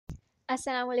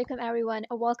Assalamualaikum everyone,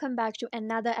 welcome back to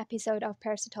another episode of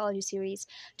Parasitology series.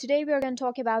 Today we are going to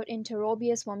talk about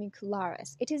Enterobius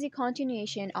Vermicularis. It is a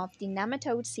continuation of the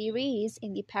Nematode series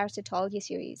in the Parasitology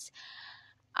series.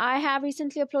 I have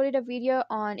recently uploaded a video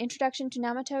on Introduction to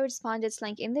Nematodes. Find its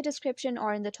link in the description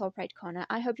or in the top right corner.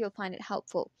 I hope you'll find it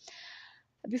helpful.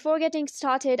 Before getting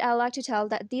started, I'd like to tell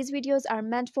that these videos are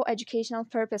meant for educational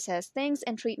purposes. Things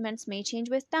and treatments may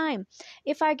change with time.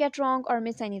 If I get wrong or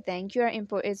miss anything, your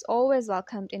input is always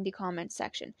welcomed in the comments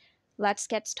section. Let's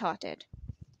get started.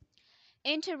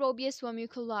 Enterobius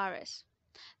Vermicularis.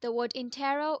 The word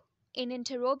entero in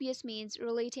Enterobius means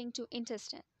relating to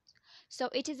intestine. So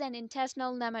it is an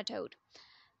intestinal nematode.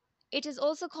 It is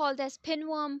also called as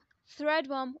pinworm,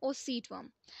 threadworm, or seedworm.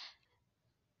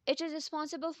 It is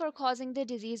responsible for causing the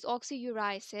disease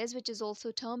oxyureasis, which is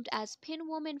also termed as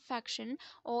pinworm infection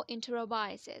or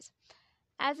enterobiasis.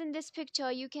 As in this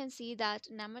picture, you can see that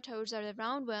nematodes are the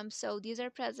roundworms, so these are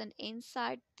present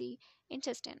inside the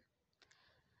intestine.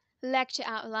 Lecture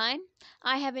outline.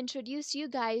 I have introduced you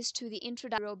guys to the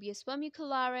Enterobius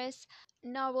Vermicularis.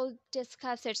 Now we'll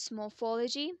discuss its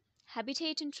morphology,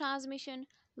 habitat and transmission,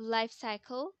 life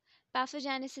cycle,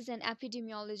 pathogenesis and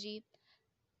epidemiology,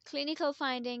 clinical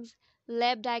findings,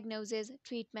 lab diagnosis,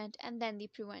 treatment, and then the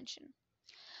prevention.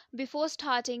 Before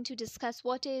starting to discuss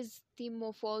what is the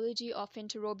morphology of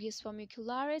Enterobius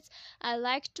vermicularis, I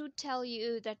like to tell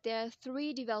you that there are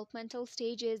three developmental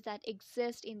stages that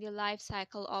exist in the life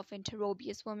cycle of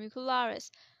Enterobius vermicularis.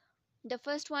 The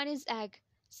first one is egg,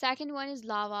 second one is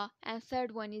larva, and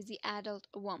third one is the adult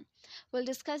worm. We'll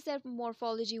discuss their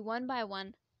morphology one by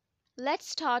one. Let's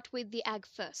start with the egg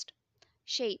first.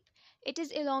 Shape. It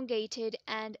is elongated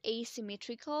and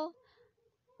asymmetrical.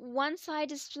 One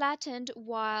side is flattened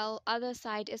while other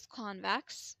side is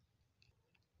convex.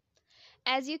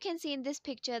 As you can see in this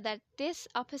picture that this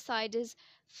upper side is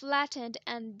flattened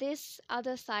and this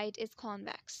other side is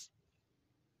convex.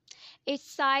 Its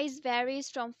size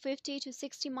varies from 50 to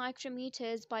 60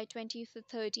 micrometers by 20 to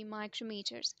 30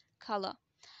 micrometers. Color.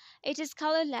 It is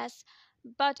colorless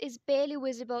but is barely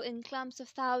visible in clumps of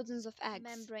thousands of eggs.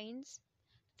 Membranes.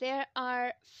 There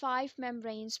are 5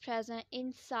 membranes present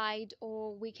inside,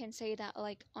 or we can say that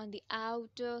like on the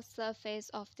outer surface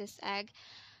of this egg.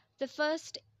 The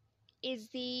first is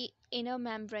the inner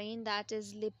membrane, that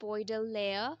is lipoidal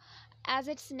layer. As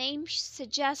its name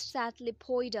suggests that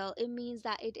lipoidal, it means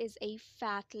that it is a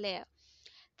fat layer.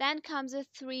 Then comes the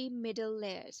 3 middle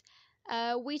layers.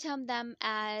 We term them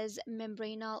as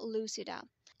membrana lucida.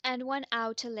 And one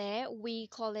outer layer, we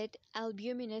call it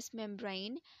albuminous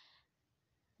membrane,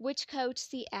 which coats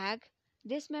the egg.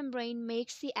 This membrane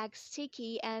makes the egg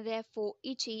sticky and therefore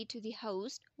itchy to the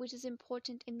host, which is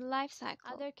important in the life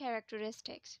cycle. Other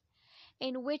characteristics.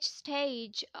 In which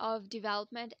stage of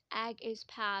development egg is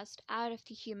passed out of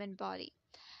the human body?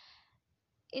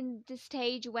 In the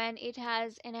stage when it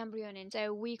has an embryo in it,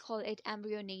 so we call it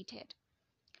embryonated.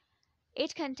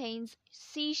 It contains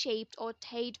C-shaped or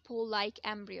tadpole-like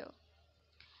embryo.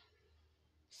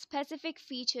 Specific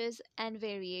features and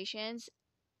variations.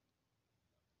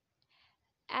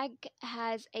 Egg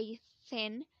has a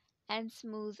thin and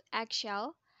smooth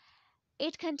eggshell.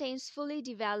 It contains fully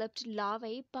developed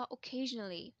larvae, but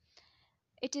occasionally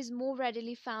it is more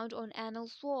readily found on anal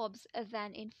swabs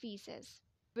than in feces.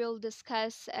 We'll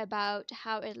discuss about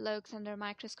how it looks under a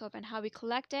microscope and how we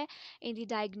collect it in the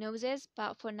diagnosis,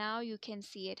 but for now you can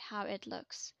see it how it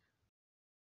looks.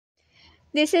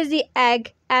 This is the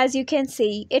egg. As you can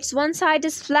see, its one side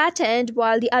is flattened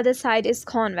while the other side is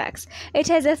convex. It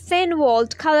has a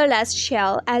thin-walled, colorless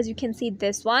shell, as you can see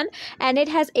this one, and it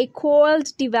has a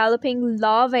coiled, developing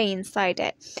larvae inside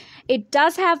it. It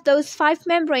does have those 5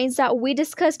 membranes that we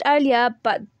discussed earlier,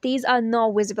 but these are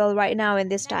not visible right now in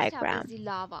this diagram. Next up is the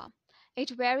larva.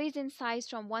 It varies in size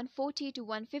from 140 to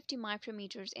 150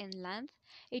 micrometers in length.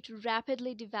 It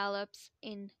rapidly develops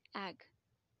in egg.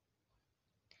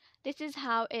 This is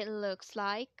how it looks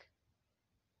like.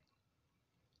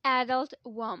 Adult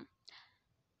worm.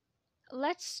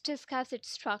 Let's discuss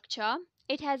its structure.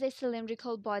 It has a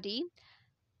cylindrical body.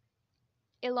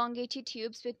 Elongated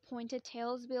tubes with pointed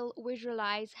tails will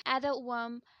visualize. Adult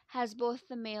worm has both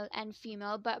the male and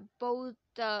female, but both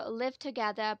live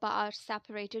together but are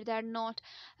separated. They're not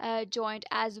joined,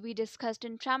 as we discussed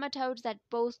in nematodes, that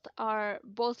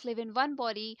both live in one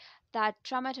body. That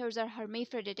nematodes are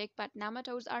hermaphroditic, but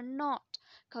nematodes are not,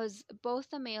 because both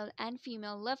the male and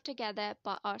female live together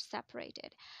but are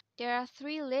separated. There are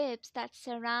 3 lips that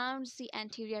surrounds the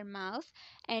anterior mouth,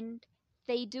 and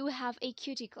they do have a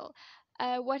cuticle.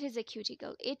 What is a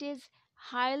cuticle? It is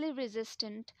highly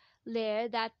resistant layer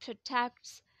that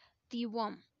protects the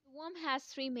worm. The worm has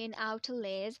three main outer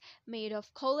layers made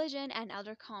of collagen and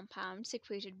other compounds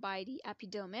secreted by the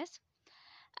epidermis.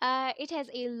 It has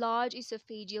a large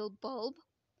esophageal bulb,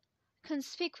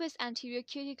 conspicuous anterior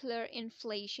cuticular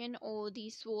inflation or the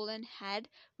swollen head.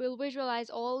 We'll visualize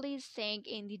all these things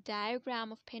in the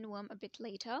diagram of pinworm a bit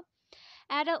later.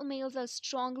 Adult males are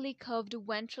strongly curved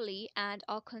ventrally and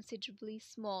are considerably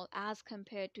small as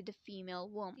compared to the female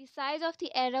worm. The size of the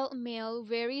adult male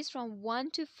varies from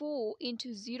 1 to 4 into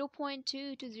 0.2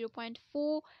 to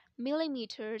 0.4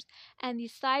 millimeters, and the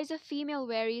size of female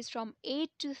varies from 8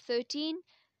 to 13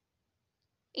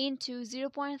 into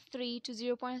 0.3 to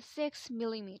 0.6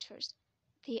 millimeters.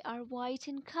 They are white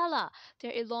in color.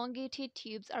 Their elongated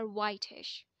tubes are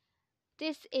whitish.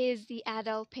 This is the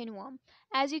adult pinworm.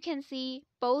 As you can see,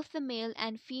 both the male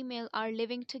and female are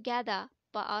living together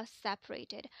but are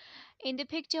separated. In the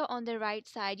picture on the right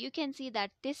side, you can see that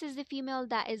this is the female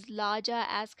that is larger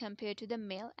as compared to the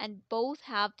male, and both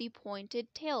have the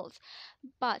pointed tails.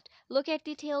 But look at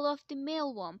the tail of the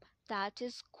male worm. That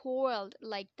is coiled,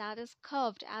 like that is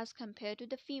curved as compared to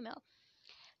the female.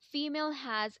 Female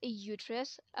has a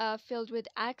uterus filled with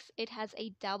eggs. It has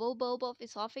a double bulb of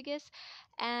esophagus,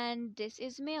 and this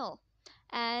is male.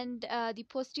 And the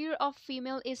posterior of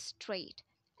female is straight.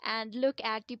 And look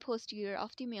at the posterior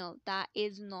of the male, that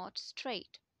is not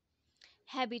straight.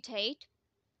 Habitat,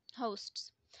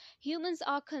 hosts. Humans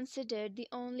are considered the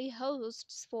only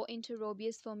hosts for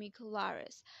Enterobius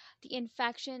vermicularis. The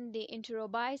infection, the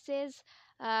Enterobiasis,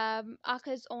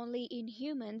 occurs only in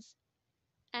humans,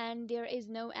 and there is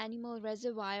no animal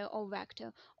reservoir or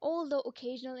vector, although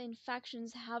occasional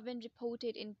infections have been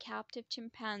reported in captive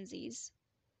chimpanzees.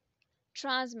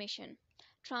 Transmission.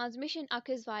 Transmission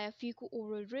occurs via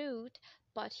fecal-oral route,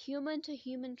 but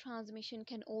human-to-human transmission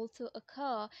can also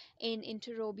occur in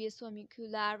Enterobius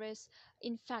vermicularis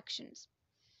infections.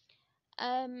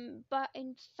 But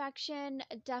infection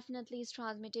definitely is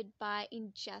transmitted by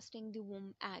ingesting the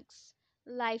womb eggs.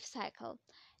 Life cycle.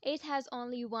 It has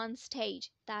only one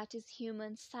stage, that is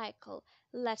human cycle.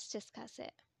 Let's discuss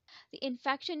it. The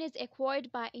infection is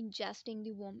acquired by ingesting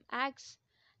the womb eggs.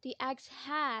 The eggs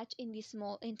hatch in the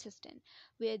small intestine,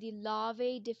 where the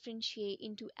larvae differentiate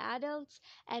into adults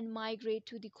and migrate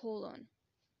to the colon.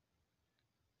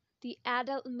 The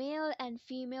adult male and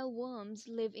female worms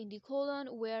live in the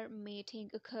colon where mating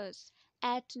occurs.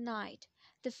 At night,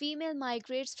 the female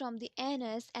migrates from the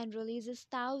anus and releases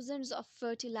thousands of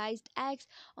fertilized eggs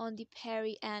on the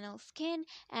perianal skin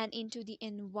and into the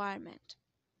environment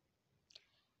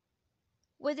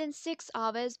within 6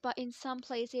 hours, but in some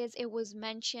places it was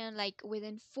mentioned like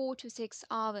within 4 to 6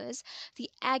 hours,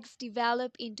 the eggs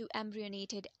develop into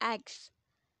embryonated eggs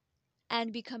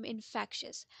and become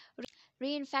infectious.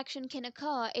 Reinfection can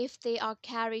occur if they are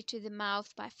carried to the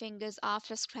mouth by fingers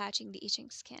after scratching the itching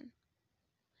skin.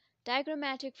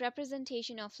 Diagrammatic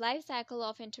representation of life cycle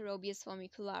of Enterobius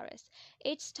vermicularis.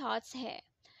 It starts here.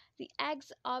 The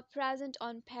eggs are present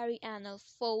on perianal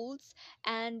folds,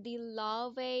 and the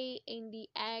larvae in the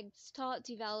egg start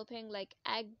developing, like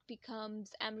egg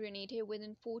becomes embryonated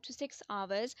within 4 to 6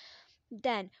 hours.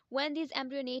 Then, when these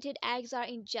embryonated eggs are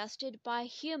ingested by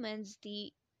humans,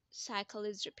 the cycle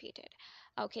is repeated.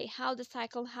 Okay, how the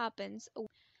cycle happens.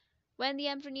 When the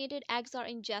embryonated eggs are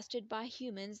ingested by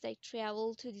humans, they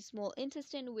travel to the small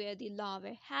intestine where the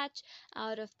larvae hatch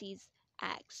out of these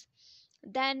eggs.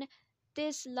 Then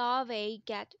this larvae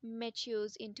get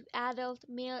matures into adult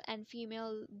male and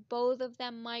female. Both of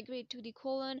them migrate to the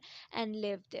colon and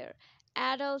live there.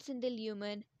 Adults in the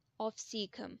lumen of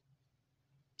cecum.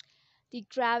 The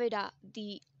gravida,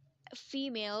 the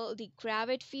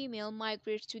gravid female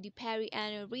migrates to the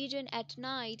perianal region at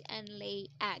night and lay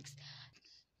eggs.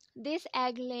 This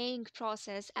egg laying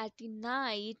process at the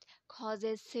night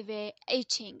causes severe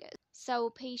itching. So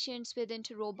patients with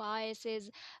enterobiasis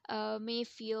may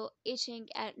feel itching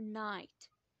at night.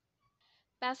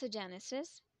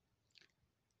 Pathogenesis.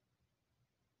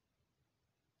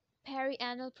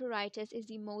 Perianal pruritus is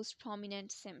the most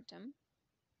prominent symptom.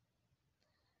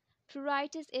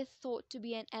 Pruritus is thought to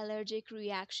be an allergic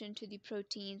reaction to the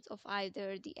proteins of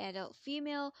either the adult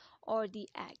female or the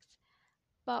eggs.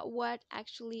 But what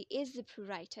actually is the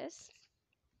pruritus?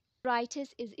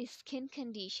 Pruritus is a skin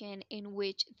condition in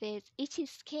which there's itchy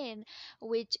skin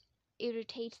which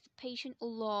irritates the patient a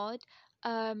lot.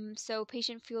 So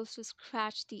patient feels to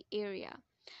scratch the area,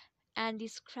 and the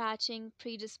scratching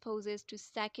predisposes to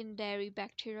secondary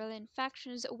bacterial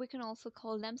infections. We can also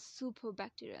call them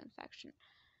superbacterial infection.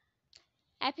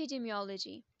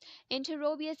 Epidemiology.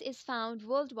 Enterobius is found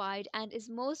worldwide and is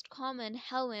most common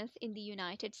helminth in the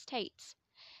United States.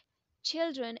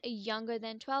 Children younger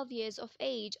than 12 years of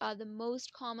age are the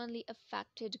most commonly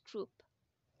affected group.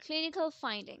 Clinical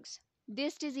findings.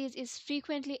 This disease is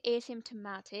frequently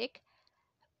asymptomatic,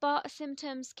 but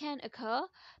symptoms can occur.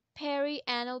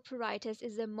 Perianal pruritus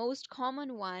is the most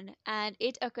common one, and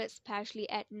it occurs especially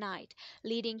at night,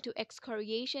 leading to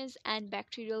excoriations and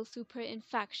bacterial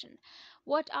superinfection.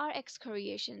 What are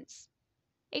excoriations?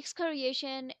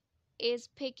 Excoriation is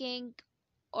picking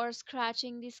or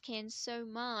scratching the skin so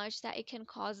much that it can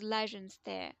cause lesions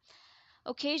there.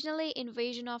 Occasionally,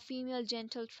 invasion of female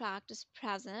genital tract is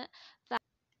present.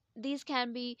 These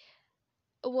can be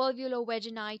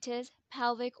vulvulovaginitis,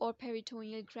 pelvic or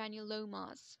peritoneal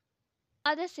granulomas.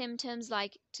 Other symptoms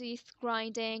like teeth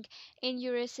grinding,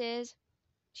 enuresis,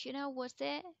 you know what's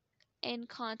it?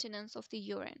 Incontinence of the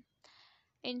urine,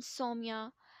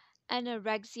 insomnia,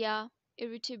 anorexia,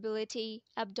 irritability,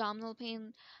 abdominal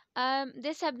pain.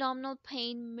 This abdominal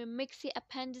pain mimics the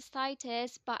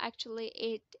appendicitis, but actually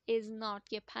it is not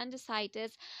the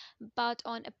appendicitis. But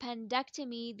on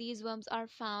appendectomy, these worms are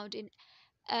found in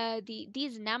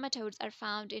these nematodes are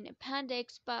found in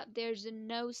appendix, but there's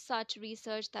no such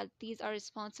research that these are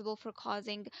responsible for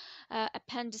causing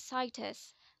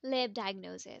appendicitis. Lab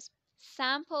diagnosis.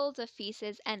 Samples of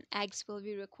feces and eggs will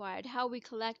be required. How we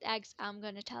collect eggs, I'm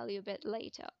going to tell you a bit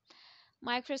later.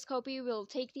 Microscopy will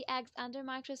take the eggs under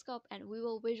microscope and we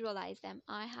will visualize them.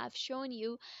 I have shown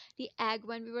you the egg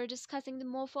when we were discussing the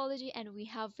morphology and we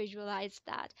have visualized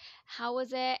that. How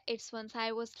was it? Its one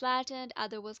side was flattened,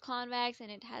 other was convex,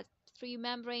 and it has three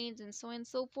membranes and so on and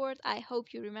so forth. I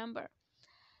hope you remember.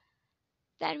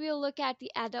 Then we'll look at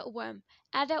the adult worm.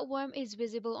 Adult worm is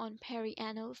visible on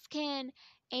perianal skin,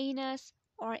 anus,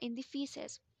 or in the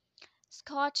feces.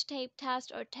 Scotch tape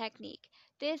test or technique.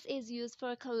 This is used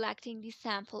for collecting the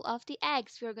sample of the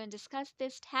eggs. We are going to discuss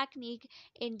this technique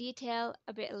in detail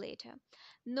a bit later.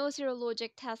 No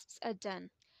serologic tests are done.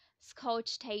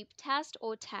 Scotch tape test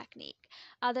or technique.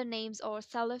 Other names are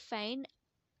cellophane,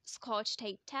 Scotch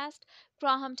tape test,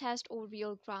 Graham test, or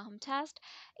real Graham test.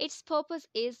 Its purpose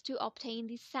is to obtain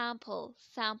the sample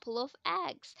of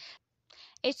eggs.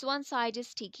 Its one side is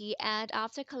sticky, and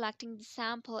after collecting the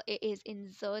sample, it is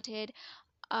inserted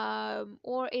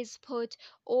or is put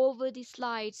over the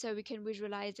slide so we can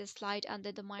visualize the slide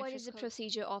under the microscope. What is the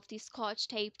procedure of the Scotch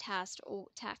tape test or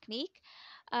technique?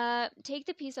 Take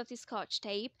the piece of the Scotch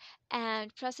tape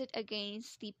and press it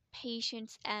against the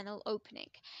patient's anal opening,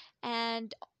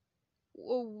 and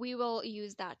we will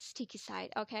use that sticky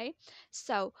side. Okay,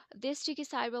 so this sticky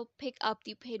side will pick up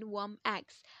the pinworm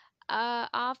eggs.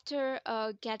 After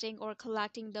getting or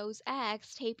collecting those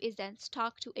eggs, tape is then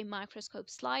stuck to a microscope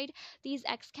slide. These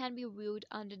eggs can be viewed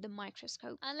under the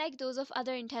microscope. Unlike those of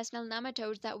other intestinal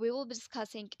nematodes that we will be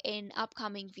discussing in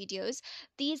upcoming videos,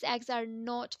 these eggs are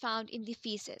not found in the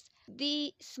feces.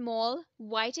 The small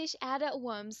whitish adult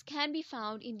worms can be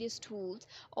found in the stools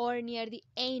or near the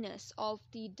anus of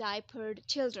the diapered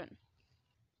children.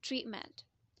 Treatment.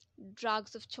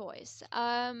 Drugs of choice.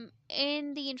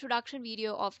 In the introduction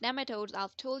video of nematodes,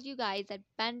 I've told you guys that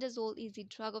bendazole is the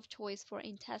drug of choice for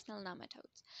intestinal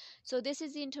nematodes. So this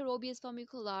is the Enterobius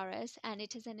Vermicularis and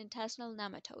it is an intestinal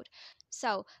nematode.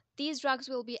 So these drugs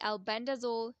will be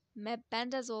albendazole,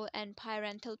 mebendazole, and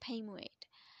pyrantel pamoate.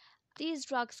 These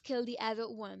drugs kill the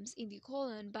adult worms in the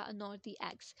colon but not the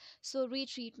eggs. So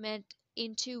retreatment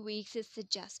in 2 weeks is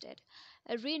suggested.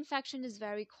 A reinfection is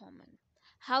very common.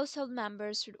 Household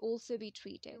members should also be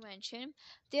treated. Prevention.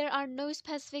 There are no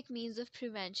specific means of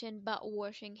prevention, but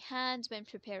washing hands when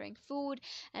preparing food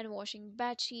and washing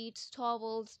bed sheets,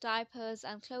 towels, diapers,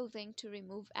 and clothing to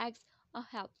remove eggs are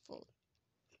helpful.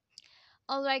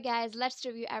 Alright guys, let's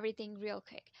review everything real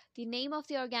quick. The name of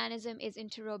the organism is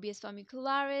Enterobius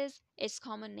Vermicularis. Its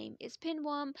common name is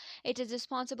pinworm. It is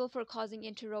responsible for causing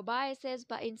enterobiasis,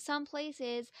 but in some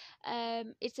places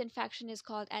its infection is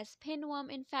called as pinworm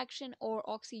infection or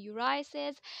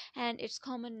oxyuresis, and its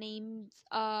common names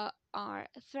are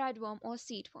threadworm or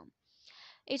seedworm.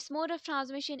 Its mode of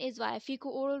transmission is via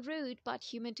fecal-oral route, but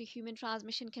human-to-human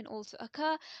transmission can also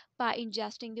occur by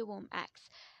ingesting the worm eggs.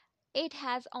 It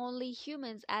has only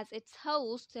humans as its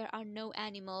host. There are no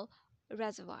animal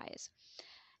reservoirs.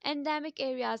 Endemic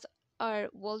areas are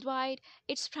worldwide.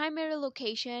 Its primary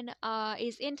location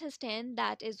is intestine.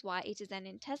 That is why it is an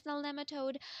intestinal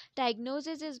nematode.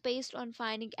 Diagnosis is based on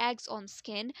finding eggs on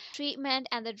skin. Treatment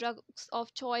and the drugs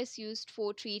of choice used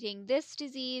for treating this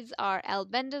disease are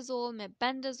albendazole,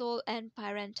 mebendazole, and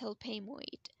pyrantel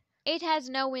pamoate. It has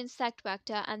no insect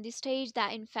vector, and the stage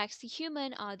that infects the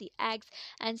human are the eggs,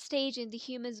 and stage in the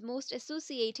humans most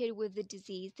associated with the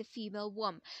disease, the female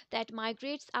worm, that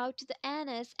migrates out to the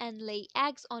anus and lay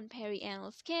eggs on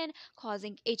perianal skin,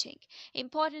 causing itching.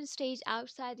 Important stage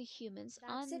outside the humans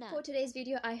are That's it none. for today's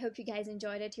video. I hope you guys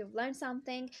enjoyed it. You've learned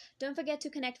something. Don't forget to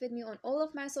connect with me on all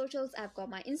of my socials. I've got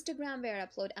my Instagram where I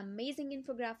upload amazing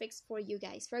infographics for you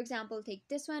guys. For example, take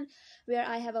this one where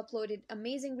I have uploaded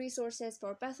amazing resources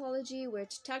for pathology,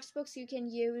 which textbooks you can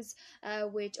use,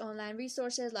 which online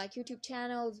resources like YouTube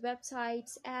channels,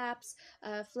 websites, apps,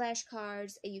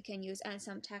 flashcards you can use, and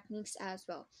some techniques as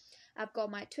well. I've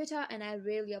got my Twitter and I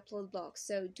rarely upload blogs,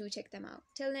 so do check them out.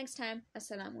 Till next time,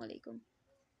 Assalamualaikum.